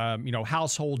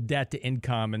 household debt to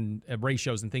income and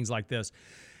ratios and things like this.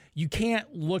 You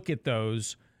can't look at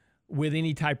those with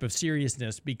any type of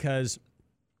seriousness, because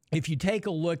if you take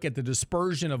a look at the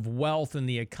dispersion of wealth in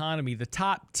the economy, the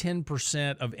top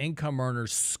 10% of income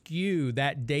earners skew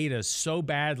that data so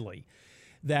badly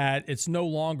that it's no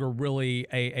longer really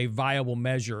a viable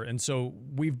measure. And so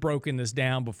we've broken this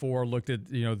down before, looked at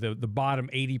the bottom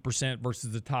 80%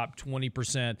 versus the top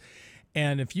 20%.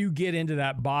 And if you get into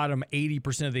that bottom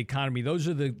 80% of the economy, those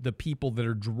are the people that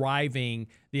are driving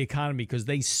the economy, because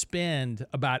they spend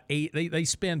they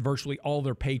spend virtually all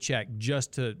their paycheck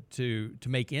just to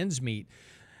make ends meet,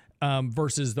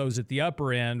 versus those at the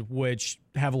upper end, which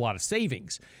have a lot of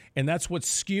savings. And that's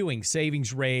what's skewing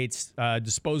savings rates,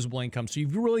 disposable income. So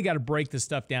you've really got to break this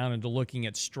stuff down into looking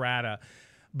at strata.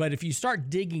 But if you start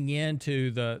digging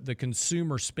into the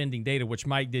consumer spending data, which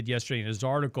Mike did yesterday in his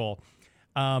article,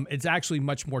 it's actually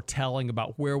much more telling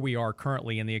about where we are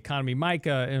currently in the economy. Mike,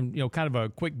 and kind of a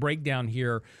quick breakdown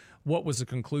here. What was the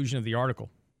conclusion of the article?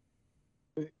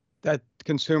 That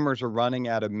consumers are running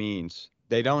out of means.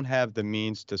 They don't have the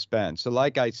means to spend. So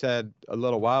like I said a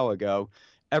little while ago,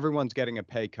 everyone's getting a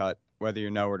pay cut, whether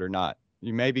you know it or not.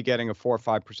 You may be getting a 4 or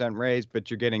 5% raise, but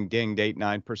you're getting dinged 8,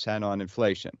 9% on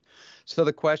inflation. So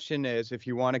the question is, if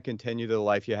you want to continue the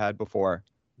life you had before,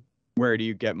 where do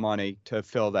you get money to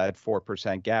fill that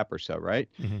 4% gap or so, right?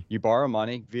 Mm-hmm. You borrow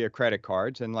money via credit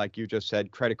cards. And like you just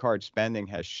said, credit card spending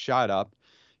has shot up.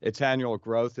 Its annual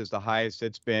growth is the highest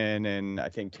it's been in, I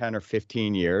think, 10 or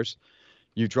 15 years.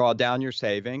 You draw down your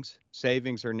savings.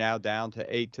 Savings are now down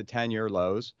to 8 to 10-year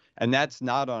lows. And that's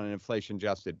not on an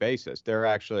inflation-adjusted basis. They're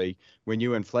actually, when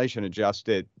you inflation adjust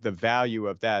it, the value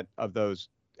of those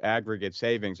aggregate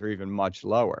savings are even much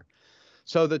lower.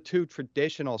 So the two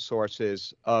traditional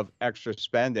sources of extra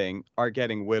spending are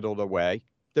getting whittled away.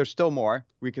 There's still more.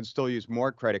 We can still use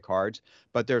more credit cards,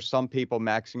 but there's some people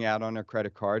maxing out on their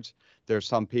credit cards. There's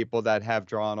some people that have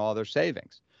drawn all their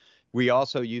savings. We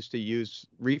also used to use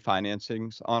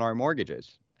refinancings on our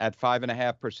mortgages. At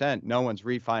 5.5%, no one's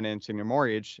refinancing a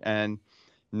mortgage, and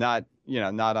not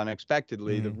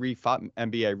unexpectedly, the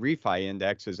MBA refi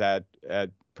index is at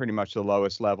pretty much the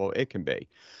lowest level it can be.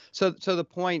 So the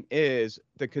point is,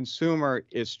 the consumer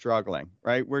is struggling,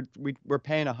 right? We're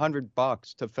paying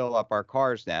 $100 to fill up our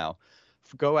cars now.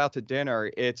 Go out to dinner,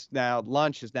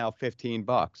 lunch is now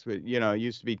 $15. It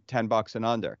used to be $10 and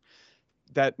under.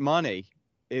 That money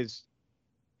is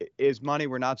money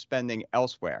we're not spending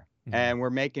elsewhere. Mm-hmm. And we're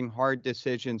making hard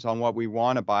decisions on what we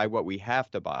want to buy, what we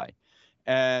have to buy.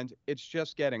 And it's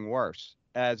just getting worse.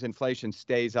 as inflation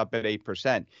stays up at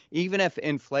 8%. Even if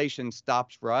inflation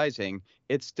stops rising,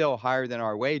 it's still higher than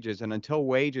our wages. And until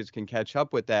wages can catch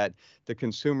up with that, the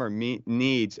consumer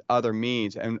needs other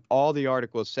means. And all the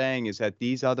article is saying is that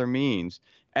these other means,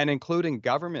 and including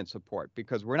government support,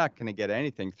 because we're not going to get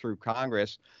anything through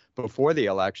Congress before the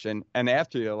election. And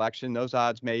after the election, those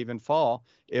odds may even fall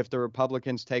if the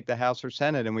Republicans take the House or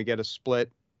Senate and we get a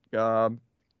split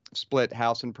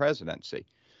House and presidency.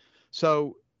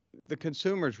 So the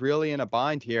consumer's really in a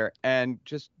bind here. And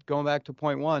just going back to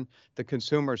point one, the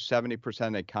consumer's 70%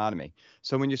 of the economy.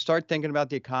 So when you start thinking about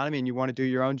the economy and you want to do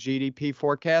your own GDP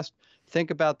forecast, think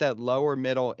about that lower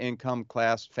middle income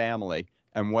class family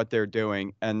and what they're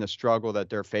doing and the struggle that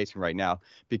they're facing right now,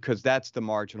 because that's the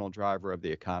marginal driver of the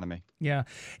economy. Yeah.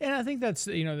 And I think that's,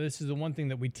 this is the one thing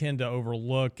that we tend to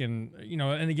overlook. And,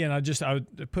 and again, I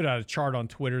put out a chart on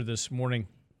Twitter this morning.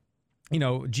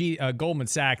 Goldman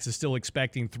Sachs is still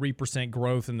expecting 3%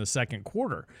 growth in the second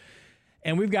quarter.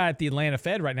 And we've got the Atlanta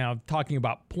Fed right now talking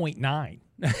about 0.9.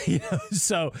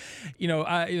 So,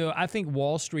 I think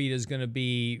Wall Street is going to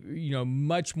be,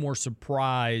 much more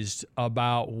surprised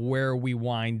about where we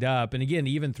wind up. And again,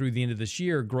 even through the end of this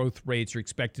year, growth rates are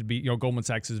expected to be, Goldman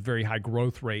Sachs has very high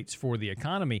growth rates for the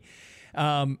economy.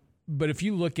 But if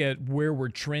you look at where we're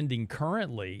trending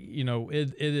currently,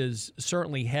 it is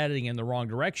certainly heading in the wrong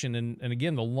direction. And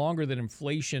again, the longer that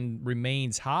inflation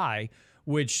remains high,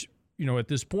 which, at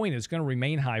this point it's going to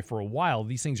remain high for a while,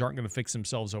 these things aren't going to fix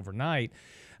themselves overnight.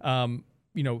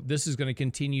 This is going to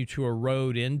continue to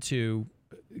erode into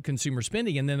consumer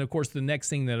spending. And then, of course, the next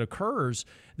thing that occurs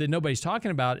that nobody's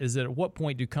talking about is that at what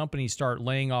point do companies start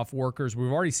laying off workers?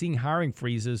 We've already seen hiring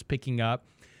freezes picking up.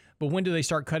 But when do they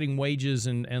start cutting wages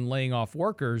and laying off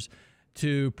workers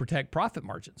to protect profit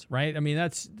margins, right? I mean,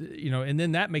 that's, and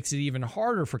then that makes it even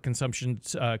harder for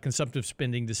consumptive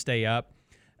spending to stay up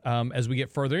as we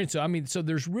get further in. So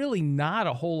there's really not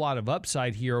a whole lot of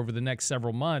upside here over the next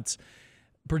several months.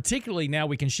 Particularly now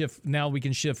we can shift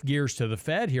gears to the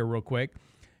Fed here real quick.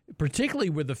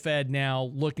 Particularly with the Fed now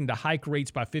looking to hike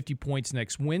rates by 50 points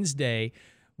next Wednesday,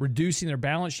 reducing their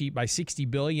balance sheet by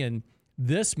 $60 billion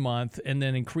this month, and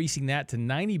then increasing that to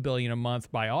 $90 billion a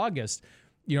month by August.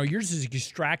 You're just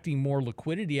extracting more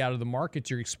liquidity out of the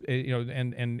markets.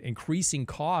 And increasing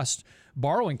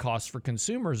borrowing costs for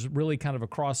consumers, really kind of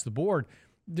across the board.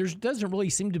 There doesn't really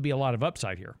seem to be a lot of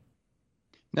upside here.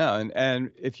 No,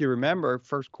 and if you remember,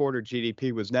 first quarter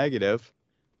GDP was negative.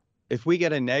 If we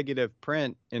get a negative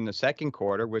print in the second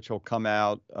quarter, which will come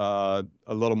out a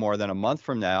little more than a month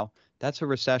from now, that's a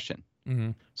recession.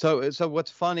 Mm-hmm. So what's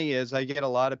funny is I get a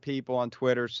lot of people on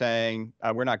Twitter saying,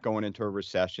 we're not going into a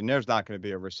recession. There's not going to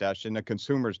be a recession. The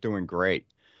consumer's doing great.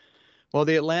 Well,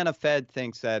 the Atlanta Fed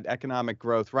thinks that economic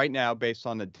growth right now, based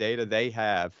on the data they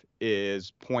have,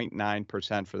 is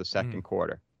 0.9% for the second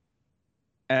quarter.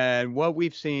 And what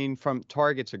we've seen from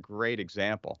Target's a great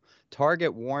example.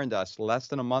 Target warned us less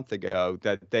than a month ago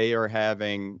that they are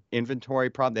having inventory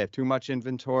problems. They have too much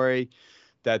inventory,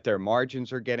 that their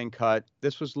margins are getting cut.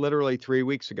 This was literally 3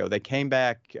 weeks ago. They came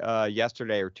back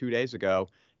yesterday or 2 days ago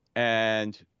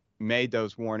and made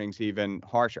those warnings even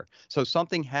harsher. So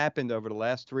something happened over the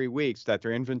last 3 weeks that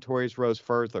their inventories rose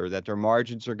further, that their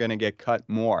margins are going to get cut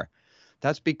more.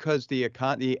 That's because the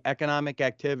economic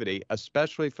activity,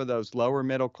 especially for those lower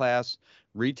middle class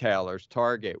retailers,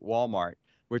 Target, Walmart,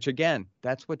 which again,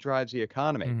 that's what drives the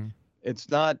economy. Mm-hmm. It's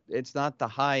not the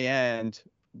high end,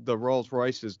 the Rolls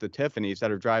Royces, the Tiffany's that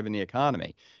are driving the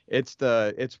economy. It's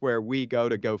where we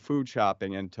go food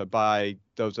shopping and to buy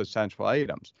those essential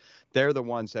items. They're the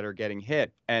ones that are getting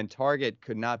hit. And Target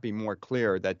could not be more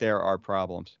clear that there are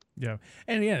problems. Yeah.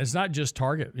 And yeah, it's not just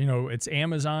Target. It's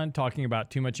Amazon talking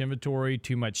about too much inventory,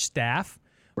 too much staff.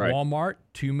 Right. Walmart,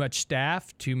 too much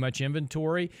staff, too much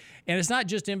inventory. And it's not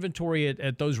just inventory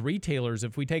at those retailers.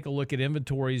 If we take a look at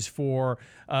inventories for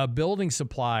building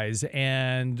supplies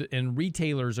and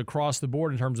retailers across the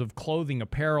board in terms of clothing,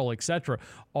 apparel, et cetera,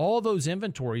 all those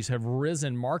inventories have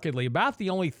risen markedly. About the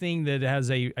only thing that has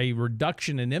a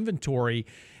reduction in inventory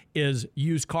is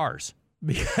used cars,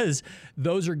 because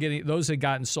those had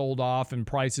gotten sold off and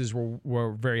prices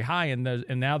were very high, and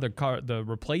now the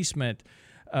replacement.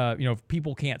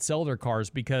 People can't sell their cars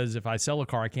because if I sell a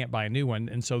car, I can't buy a new one.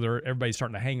 And so everybody's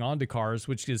starting to hang on to cars,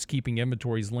 which is keeping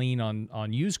inventories lean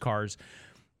on used cars.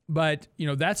 But,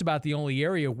 that's about the only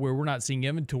area where we're not seeing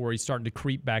inventory starting to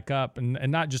creep back up, and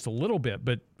not just a little bit,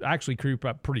 but actually creep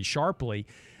up pretty sharply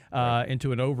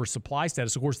into an oversupply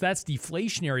status. Of course, that's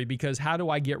deflationary, because how do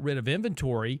I get rid of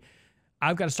inventory?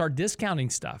 I've got to start discounting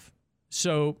stuff.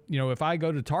 So, if I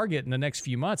go to Target in the next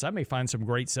few months, I may find some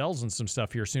great sales and some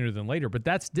stuff here sooner than later, but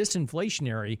that's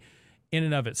disinflationary in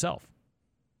and of itself.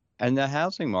 And the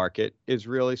housing market is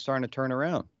really starting to turn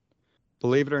around.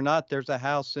 Believe it or not, there's a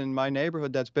house in my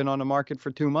neighborhood that's been on the market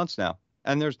for 2 months now.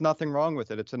 And there's nothing wrong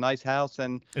with it. It's a nice house,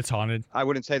 and It's haunted. I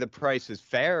wouldn't say the price is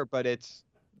fair, but it's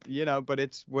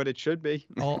what it should be.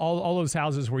 All those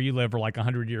houses where you live are like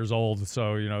 100 years old,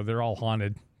 so they're all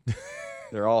haunted.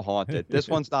 They're all haunted. This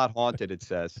one's not haunted, it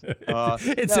says. No,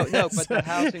 but the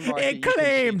housing market. It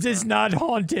claims it's not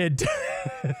haunted.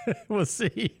 We'll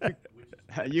see.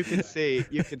 You can see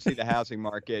the housing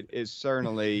market is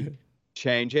certainly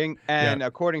changing. And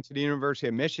according to the University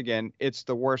of Michigan, it's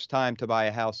the worst time to buy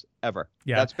a house ever.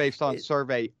 Yeah. That's based on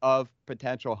survey of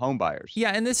potential home buyers.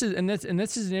 Yeah, and this is an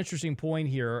interesting point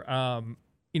here.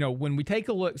 When we take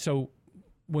a look, so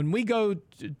when we go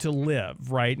to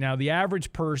live, right now, the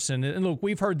average person, and look,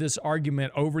 we've heard this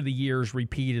argument over the years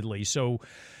repeatedly. So,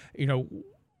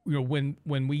 when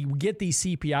we get these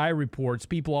CPI reports,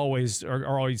 people always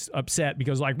are always upset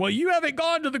because well, you haven't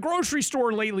gone to the grocery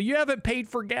store lately. You haven't paid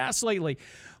for gas lately.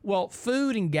 Well,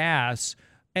 food and gas,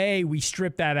 we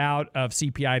strip that out of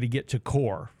CPI to get to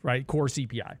core, right? Core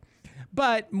CPI.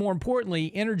 But more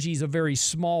importantly, energy is a very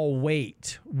small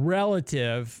weight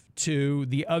relative to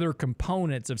the other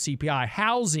components of CPI.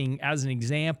 Housing, as an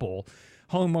example,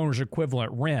 homeowners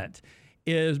equivalent rent,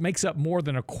 makes up more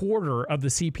than a quarter of the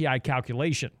CPI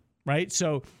calculation, right?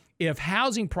 So if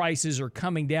housing prices are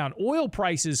coming down, oil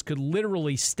prices could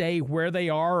literally stay where they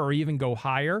are or even go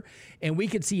higher, and we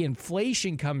could see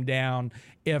inflation come down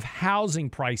if housing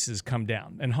prices come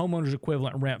down and homeowners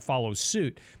equivalent rent follows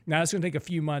suit. Now, it's going to take a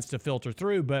few months to filter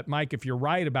through, but Mike, if you're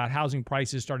right about housing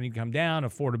prices starting to come down,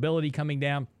 affordability coming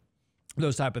down,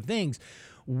 those type of things,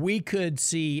 we could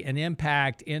see an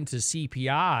impact into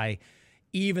CPI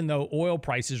even though oil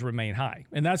prices remain high.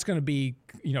 And that's going to be,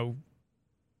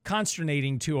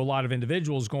 consternating to a lot of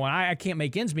individuals going, I can't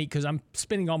make ends meet because I'm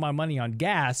spending all my money on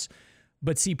gas,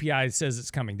 but CPI says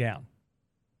it's coming down.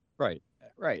 Right.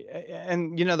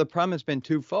 And, the problem has been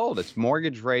twofold. It's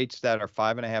mortgage rates that are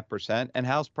 5.5% and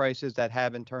house prices that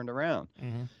haven't turned around.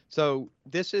 Mm-hmm. So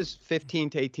this is 15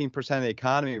 to 18% of the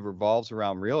economy revolves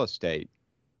around real estate.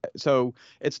 So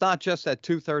it's not just that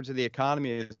 2/3 of the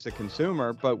economy is the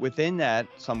consumer, but within that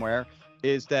somewhere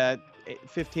is that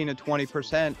 15 to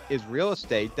 20% is real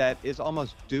estate that is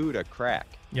almost due to crack.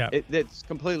 Yeah, it's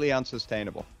completely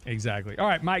unsustainable. Exactly. All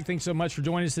right, Mike, thanks so much for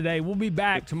joining us today. We'll be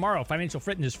back tomorrow, Financial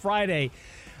Fitness Friday.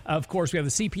 Of course, we have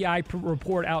the CPI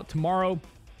report out tomorrow.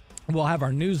 We'll have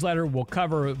our newsletter. We'll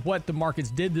cover what the markets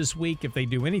did this week, if they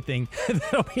do anything.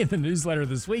 That'll be in the newsletter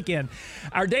this weekend.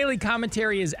 Our daily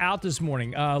commentary is out this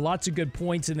morning. Lots of good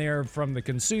points in there from the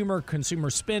consumer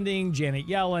spending, Janet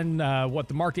Yellen, what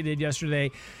the market did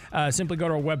yesterday. Simply go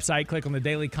to our website, click on the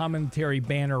daily commentary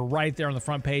banner right there on the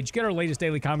front page. Get our latest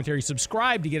daily commentary.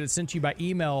 Subscribe to get it sent to you by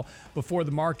email before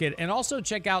the market. And also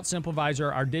check out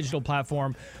SimpleVisor, our digital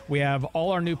platform. We have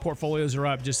all our new portfolios are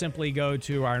up. Just simply go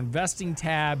to our investing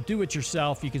tab, do it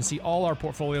yourself. You can see all our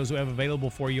portfolios we have available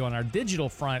for you on our digital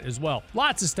front as well.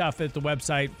 Lots of stuff at the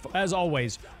website. As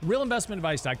always,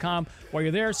 realinvestmentadvice.com. While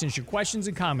you're there, send your questions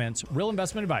and comments,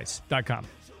 realinvestmentadvice.com.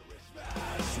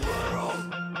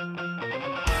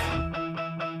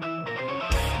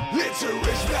 It's a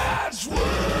rich man's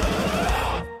world.